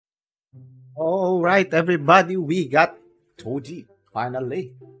All right, everybody, we got Toji.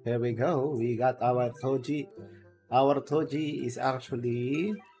 Finally, here we go. We got our Toji. Our Toji is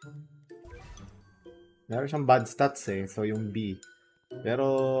actually meron siyang bad stats eh. So yung B.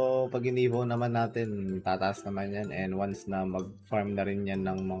 Pero pag inibo naman natin, tataas naman yan. And once na mag-farm na rin yan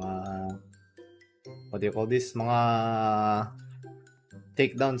ng mga what do you call this? Mga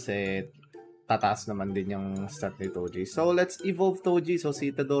takedowns eh, tataas naman din yung stat ni Toji. So, let's evolve Toji. So,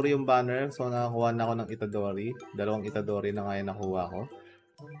 si Itadori yung banner. So, nakakuha na ako ng Itadori. Dalawang Itadori na ngayon nakuha ko.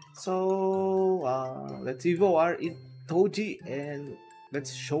 So, let's evolve our Toji and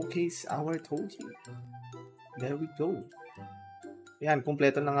let's showcase our Toji. There we go. Yan,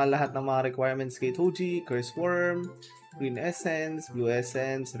 kumpleto na nga lahat ng mga requirements kay Toji. Curse Worm, Green Essence, Blue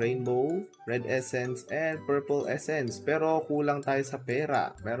Essence, Rainbow, Red Essence, and Purple Essence. Pero kulang tayo sa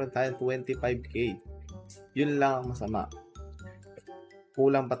pera. Meron tayong 25k. Yun lang ang masama.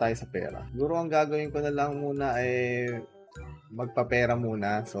 Kulang pa tayo sa pera. Siguro ang gagawin ko na lang muna ay magpapera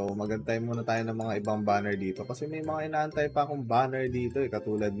muna. So magantay muna tayo ng mga ibang banner dito. Kasi may mga inaantay pa akong banner dito.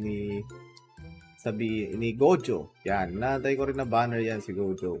 Katulad ni Gojo. Yan, inaantay ko rin na banner yan si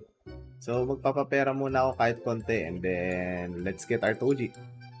Gojo. So, magpapapera muna ako kahit konti and then let's get our Toji.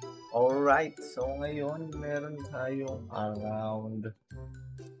 Alright, so ngayon meron tayong around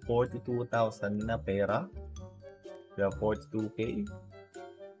 42,000 na pera. We have 42k.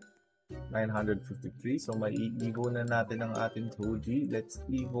 953. So, mai-evolve na natin ang ating Toji. Let's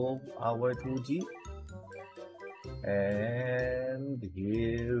evolve our Toji. And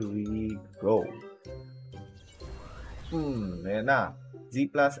here we go. Ayan na. Z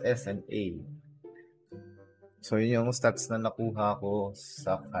plus S and A. So, yun yung stats na nakuha ko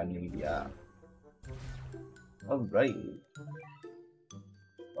sa kanila. Alright.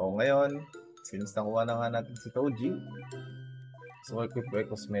 So, ngayon, since nakuha na nga natin si Toji, so, equip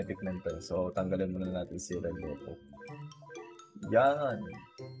cosmetic natin. So, tanggalin muna natin si Red Loco. Yan.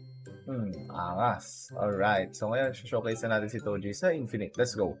 Angas. Alright. So, ngayon, showcase na natin si Toji sa Infinite.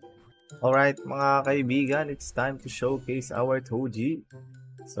 Let's go. Alright, mga kaibigan, it's time to showcase our Toji.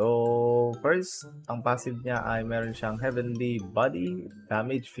 So, first, ang passive niya ay meron siyang Heavenly Body,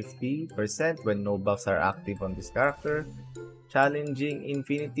 damage 50% when no buffs are active on this character. Challenging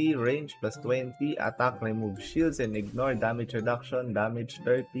Infinity, range plus 20, attack, remove shields, and ignore damage reduction, damage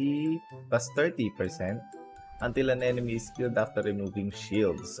 30 plus 30% until an enemy is killed after removing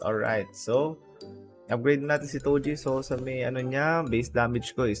shields. Alright, so upgrade natin si Toji. So, sa may niya, base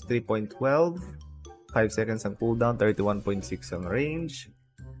damage ko is 3.12. 5 seconds ang cooldown, 31.6 ang range.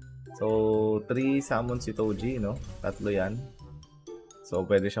 So, 3 summon si Toji, no? Tatlo yan. So,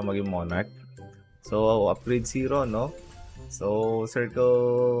 pwede siya maging Monarch. So, upgrade 0, no? So,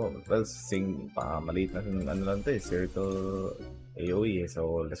 circle, well, maliit na lang to eh. Circle AoE eh.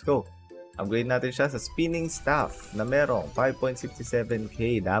 So, let's go. Upgrade natin siya sa Spinning Staff na merong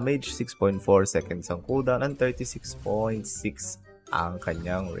 5.67k damage, 6.4 seconds ang cooldown, and 36.6 ang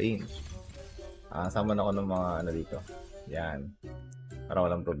kanyang range. Sama na ako ng mga dito. Yan. Para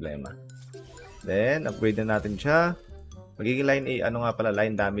walang problema. Then, upgrade na natin siya. Magiging line A,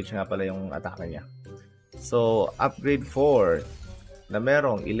 line damage nga pala yung atake niya. So, upgrade 4 na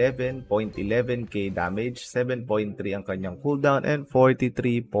merong 11.11k damage, 7.3 ang kanyang cooldown, and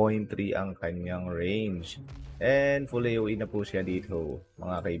 43.3 ang kanyang range. And full AoE na po siya dito,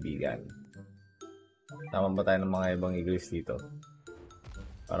 mga kaibigan. Tama ba tayo ng mga ibang iglis dito?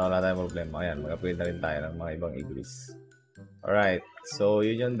 Para wala tayong problema. Ayan, mag-upgrade na rin tayo ng mga ibang iglis. Alright, so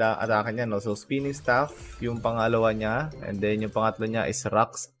yun yung atake niya, no? So, Spinning Staff, yung pangalawa niya, and then yung pangatlo niya is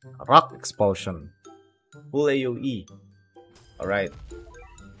Rock Expulsion. Full AoE. Alright.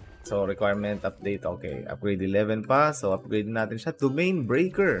 So, requirement update. Okay. Upgrade 11 pa. So, upgrade natin siya. Domain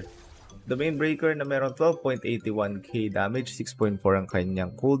Breaker. Domain Breaker na meron 12.81k damage, 6.4 ang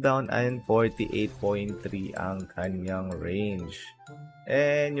kanyang cooldown, and 48.3 ang kanyang range.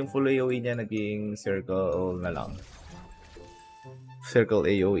 And yung full AoE niya naging circle na lang. Circle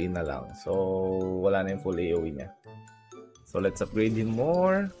AoE na lang. So, wala na yung full AoE niya. So, let's upgrade him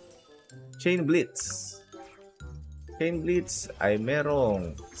more. Chain Blitz. Chain Blitz ay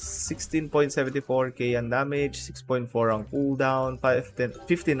merong 16.74k ang damage, 6.4 ang cooldown,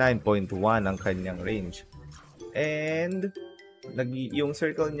 59.1 ang kanyang range. And yung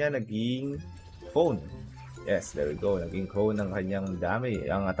circle niya naging cone. Yes, there we go. Naging cone ang kanyang damage,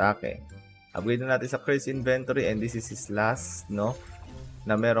 ang atake. Upgrade na natin sa Curse Inventory, and this is his last, no?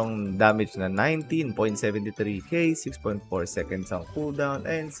 Na merong damage na 19.73k, 6.4 seconds ang cooldown,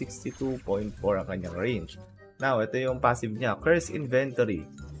 and 62.4 ang kanyang range. Now, ito yung passive niya, Curse Inventory.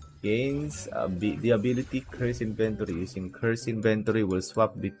 gains the ability Curse Inventory. Using Curse Inventory will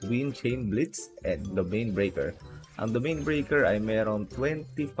swap between Chain Blitz and Domain Breaker. Ang Domain Breaker ay merong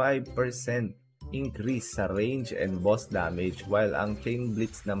 25% increase sa range and boss damage, while ang Chain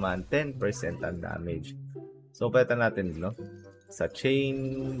Blitz naman 10% ang damage. So pwede natin sa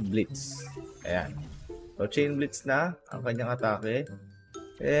Chain Blitz. Ayan. So Chain Blitz na ang kanyang atake.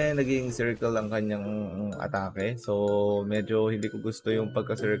 Naging circle ang kanyang atake. So, medyo hindi ko gusto yung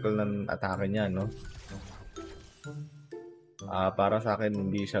pagka-circle ng atake niya, no? Para sa akin,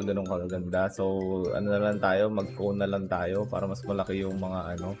 hindi siya ganun kaganda. So, ano na lang tayo, mag-cone na lang tayo para mas malaki yung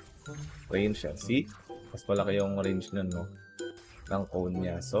mga, range. See? Mas malaki yung range nun, no? Ng cone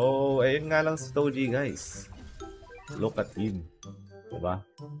niya. So, ayun nga lang si Toji, guys. Look at him. Diba?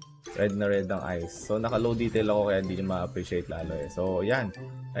 Red na red ang eyes. So, naka-low detail ako kaya hindi nyo ma-appreciate lalo eh. So, yan.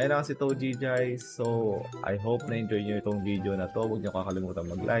 Ayun na si Toji, guys. So, I hope na-enjoy nyo itong video na to. Huwag nyo kakalimutan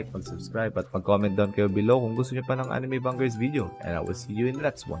mag-like, mag-subscribe, at mag-comment down kayo below kung gusto nyo pa ng anime Vanguards video. And I will see you in the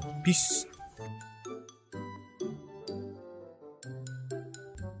next one. Peace!